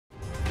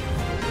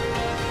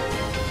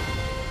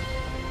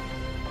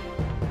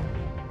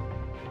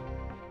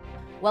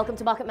Welcome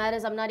to Market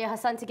Matters. I'm Nadia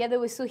Hassan together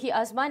with Sulhi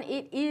Azman.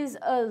 It is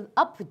an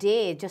up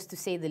day, just to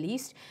say the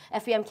least.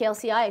 FEM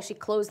KLCI actually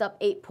closed up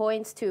 8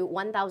 points to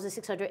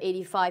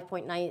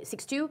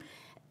 1,685.962.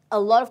 A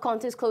lot of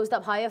counters closed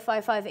up higher,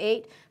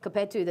 558,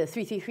 compared to the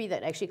 333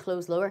 that actually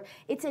closed lower.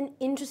 It's an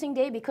interesting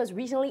day because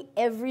regionally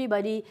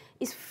everybody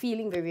is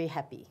feeling very, very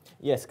happy.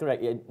 Yes,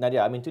 correct. Yeah,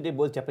 Nadia, I mean, today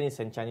both Japanese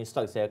and Chinese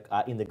stocks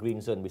are in the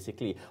green zone,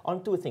 basically.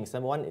 On two things.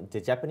 Number one, the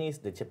Japans,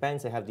 they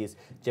have this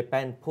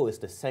Japan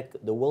Post,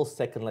 the world's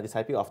second largest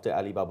IPO after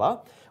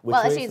Alibaba.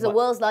 Well, actually, it's the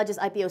world's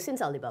largest IPO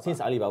since Alibaba. Since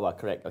Alibaba,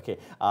 correct. Okay,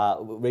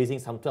 raising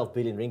some 12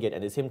 billion ringgit.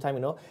 At the same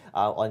time,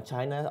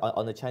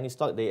 on the Chinese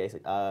stock,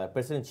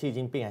 President Xi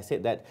Jinping has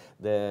said that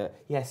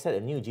he has set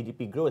a new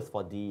GDP growth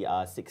for the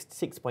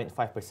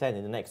 6.5%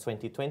 in the next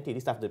 2020.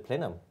 This after the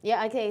plenum.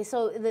 Yeah, okay.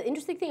 So the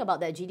interesting thing about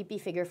that GDP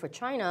figure for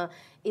China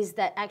is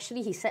that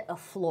actually he set a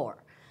floor.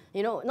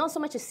 You know, not so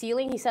much a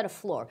ceiling, he set a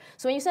floor.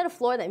 So when you set a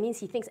floor, that means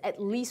he thinks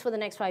at least for the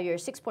next 5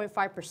 years,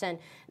 6.5%.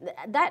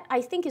 That, I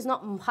think, is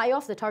not high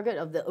off the target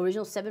of the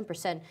original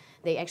 7%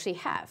 they actually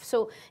have.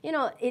 So,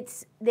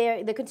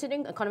 they're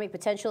considering economic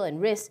potential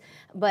and risk,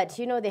 but,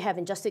 they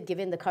haven't adjusted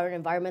given the current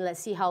environment. Let's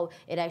see how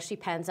it actually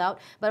pans out.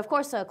 But, of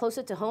course,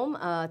 closer to home,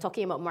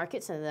 talking about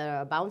markets and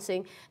they're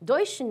bouncing,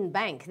 Deutsche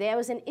Bank, there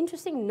was an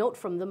interesting note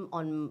from them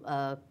on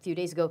a few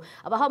days ago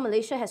about how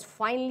Malaysia has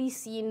finally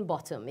seen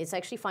bottom. It's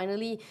actually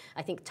finally,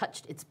 I think,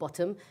 touched its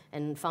bottom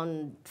and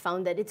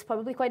found that it's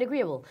probably quite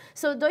agreeable.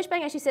 So Deutsche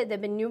Bank actually said there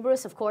have been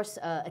numerous, of course,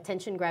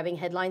 attention-grabbing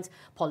headlines,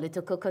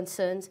 political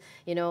concerns,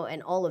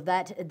 and all of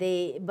that.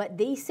 But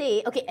they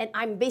say, okay, and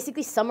I'm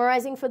basically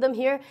summarizing for them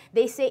here,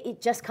 they say it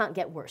just can't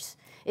get worse.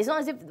 It's not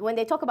as if when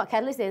they talk about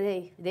catalysts,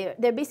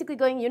 they're basically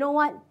going, you know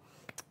what?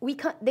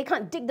 They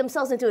can't dig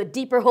themselves into a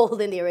deeper hole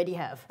than they already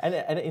have.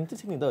 And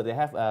interestingly though, they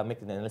have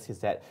made an analysis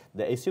that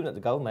they assume that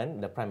the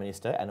government, the Prime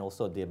Minister, and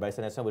also the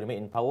Barisan Nasional will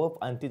remain in power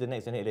until the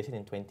next general election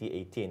in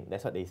 2018.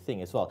 That's what they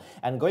think as well.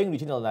 And going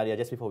regional, Nadia,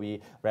 just before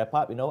we wrap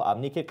up,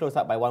 Nikkei closed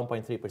up by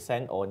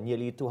 1.3% or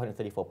nearly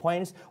 234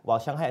 points, while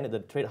Shanghai ended the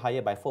trade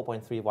higher by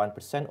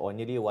 4.31% or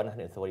nearly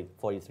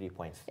 143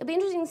 points. It'll be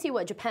interesting to see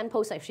what Japan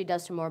Post actually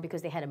does tomorrow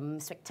because they had a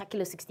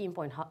spectacular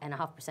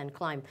 16.5%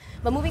 climb.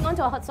 But moving on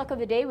to our hot stock of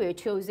the day, we're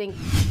choosing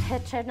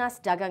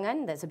Petronas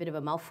Dangangan. That's a bit of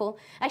a mouthful.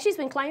 Actually, it's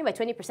been climbing by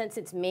 20%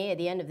 since May at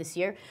the end of this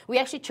year. We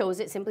actually chose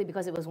it simply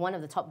because it was one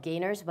of the top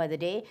gainers by the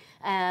day,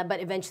 but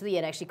eventually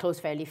it actually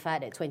closed fairly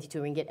fat at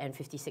 22 ringgit and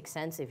 56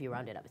 cents if you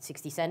round it up at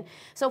 60 cents.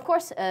 So of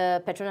course,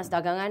 Petronas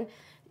Dangangan,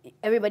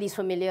 everybody's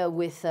familiar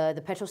with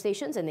the petrol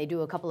stations, and they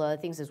do a couple of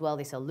other things as well.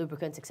 They sell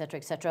lubricants, etc.,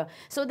 etc.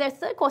 So their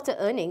third quarter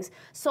earnings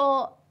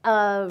saw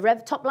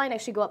top line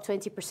actually go up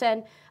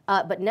 20%,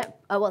 but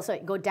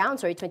go down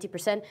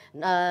 20%.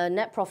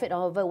 Net profit,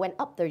 however, went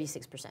up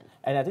 36%.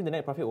 And I think the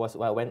net profit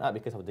went up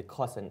because of the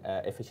cost and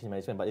efficiency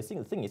management. But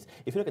the thing is,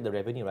 if you look at the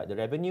revenue, right, the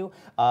revenue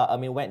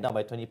went down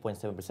by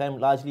 20.7%,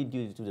 largely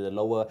due to the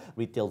lower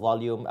retail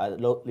volume,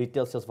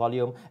 retail sales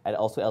volume, and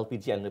also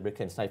LPG and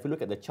lubricants. Now, if you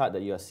look at the chart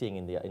that you are seeing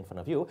in front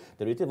of you,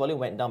 the retail volume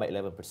went down by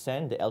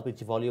 11%, the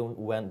LPG volume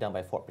went down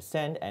by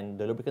 4%, and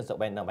the lubricants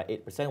went down by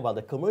 8%, while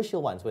the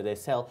commercial ones, where they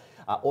sell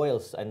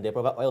oils and they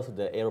provide oils to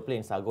the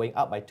aeroplanes, are going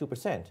up by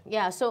 2%.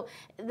 Yeah, so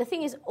the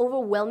thing is,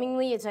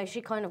 overwhelmingly, it's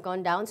actually kind of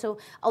gone down. So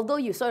although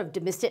you sort of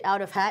dismissed it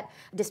out of hat,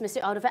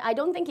 I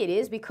don't think it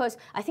is, because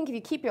I think if you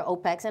keep your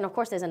OPEX, and of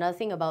course there's another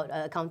thing about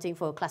accounting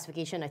for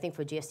classification, I think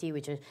for GST,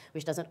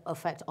 which doesn't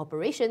affect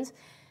operations,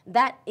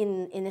 that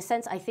in a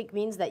sense I think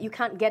means that you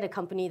can't get a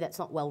company that's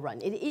not well run.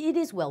 It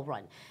is well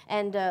run,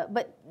 and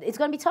but it's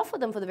going to be tough for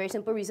them for the very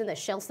simple reason that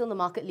Shell's still the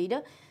market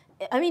leader.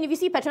 I mean, if you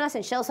see Petronas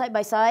and Shell side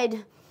by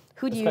side,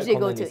 who do you usually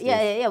go to?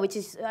 Yeah, which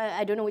is,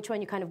 I don't know which one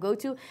you kind of go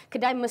to.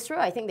 Kedai Mesra,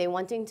 I think they're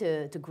wanting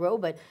to grow,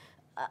 but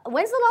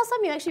when's the last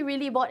time you actually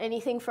really bought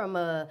anything from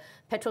a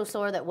petrol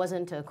store that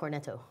wasn't a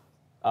Cornetto?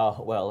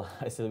 Well,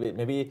 it's a bit,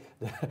 maybe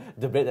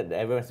the bread that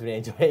everyone's really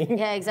enjoying.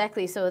 Yeah,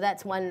 exactly. So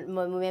that's one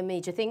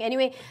major thing.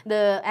 Anyway,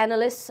 the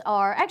analysts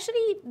are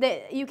actually,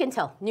 you can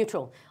tell,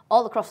 neutral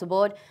all across the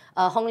board.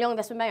 Hong Leong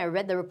Investment Bank, I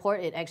read the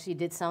report. It actually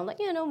did sound like,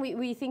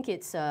 we think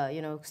it's,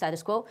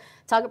 status quo.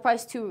 Target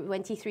price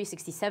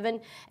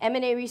 23.67.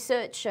 M&A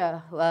Research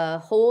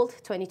hold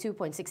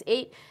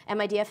 22.68.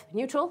 MIDF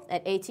neutral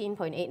at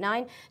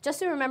 18.89. Just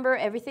to remember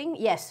everything,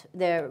 yes,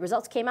 their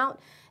results came out.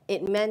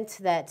 It meant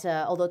that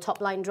although top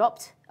line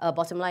dropped,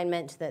 bottom line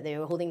meant that they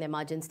were holding their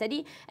margin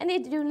steady, and they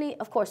do,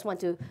 of course, want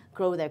to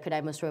grow their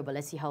Kedai Mesra, but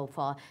let's see how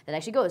far that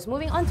actually goes.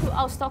 Moving on to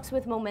our stocks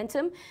with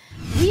momentum,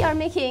 we are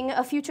making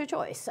a future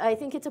choice. I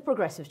think it's a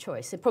progressive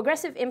choice. A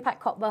progressive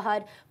Impact Corp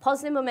Bhd,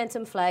 positive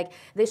momentum flag.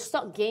 The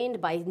stock gained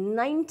by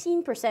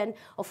 19%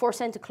 or 4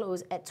 cents to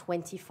close at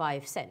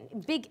 25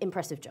 cents. Big,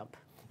 impressive jump.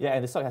 Yeah,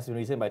 and the stock has been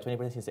risen by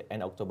 20% since the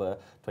end of October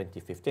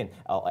 2015,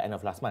 or end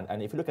of last month.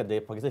 And if you look at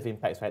the progressive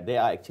impacts, right, they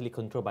are actually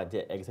controlled by the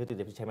executive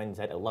deputy chairman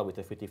inside Allah with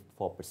a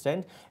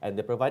 54%, and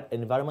they provide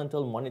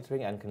environmental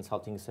monitoring and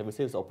consulting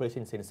services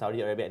operations in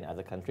Saudi Arabia and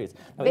other countries.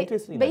 Now,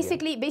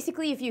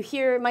 basically, if you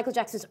hear Michael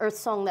Jackson's Earth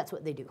song, that's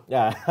what they do.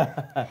 Yeah,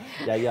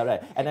 yeah, you're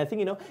right. And I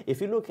think,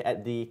 if you look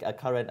at the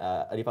current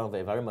Department of the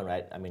Environment,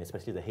 right, I mean,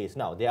 especially the haze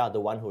now, they are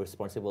the one who are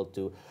responsible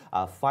to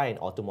find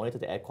or to monitor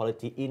the air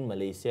quality in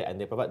Malaysia, and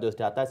they provide those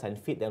data and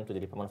feed them to the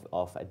Department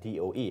of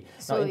DOE.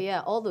 So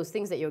yeah, all those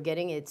things that you're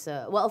getting, it's,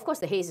 well, of course,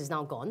 the haze is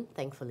now gone,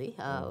 thankfully.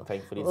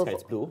 Thankfully, the sky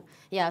is blue.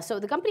 Yeah, so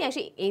the company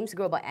actually aims to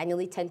grow about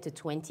annually 10 to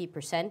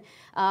 20%.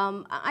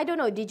 I don't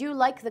know, did you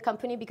like the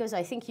company because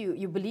I think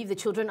you believe the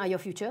children are your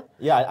future?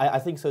 Yeah, I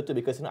think so too,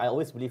 because I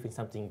always believe in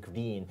something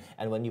green,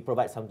 and when you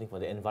provide something for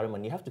the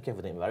environment, you have to care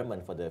for the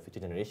environment for the future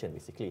generation,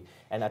 basically.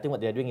 And I think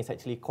what they're doing is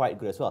actually quite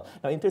good as well.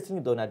 Now,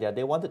 interestingly though, Nadia,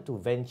 they wanted to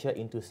venture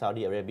into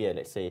Saudi Arabia,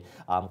 let's say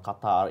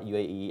Qatar,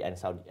 UAE,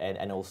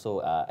 and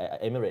also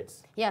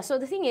Emirates. Yeah, so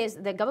the thing is,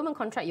 the government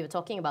contract you were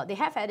talking about, they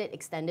have had it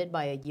extended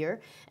by a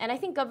year, and I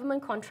think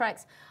government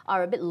contracts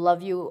are a bit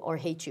love you or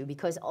hate you,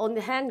 because on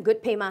the hand,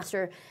 good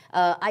paymaster,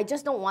 I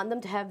just don't want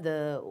them to have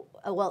the,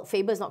 well,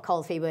 Faber is not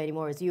called Faber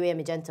anymore, it's UA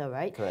Magenta,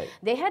 right? Correct.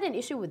 They had an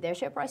issue with their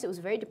share price. It was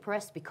very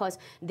depressed because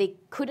they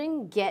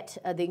couldn't get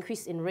the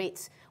increase in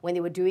rates when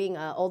they were doing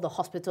all the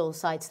hospital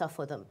side stuff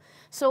for them.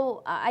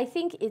 So I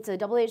think it's a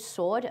double-edged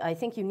sword. I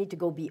think you need to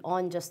go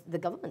beyond just the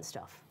government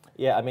stuff.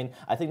 Yeah, I mean,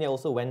 I think they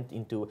also went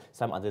into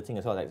some other things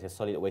as well, like the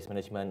solid waste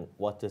management,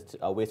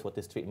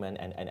 wastewater treatment,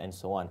 and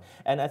so on.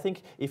 And I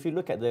think if you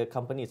look at the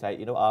companies, right,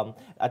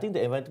 I think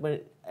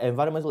the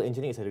environmental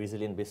engineering is a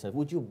resilient business.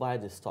 Would you buy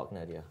the stock,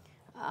 Nadia?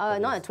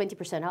 Not at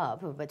 20%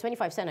 up, but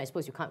 25%, I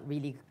suppose you can't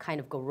really kind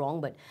of go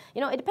wrong. But,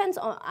 it depends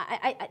on,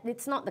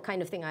 it's not the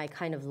kind of thing I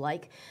kind of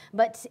like.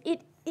 But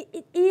it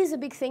is a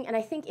big thing, and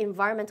I think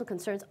environmental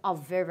concerns are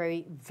very,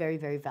 very, very,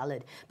 very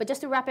valid. But just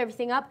to wrap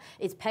everything up,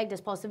 it's pegged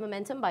as positive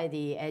momentum by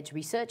the Edge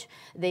Research.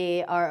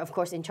 They are, of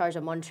course, in charge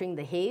of monitoring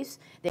the haze.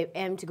 They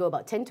aim to go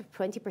about 10 to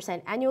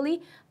 20%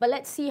 annually. But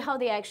let's see how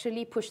they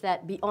actually push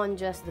that beyond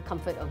just the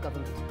comfort of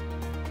government.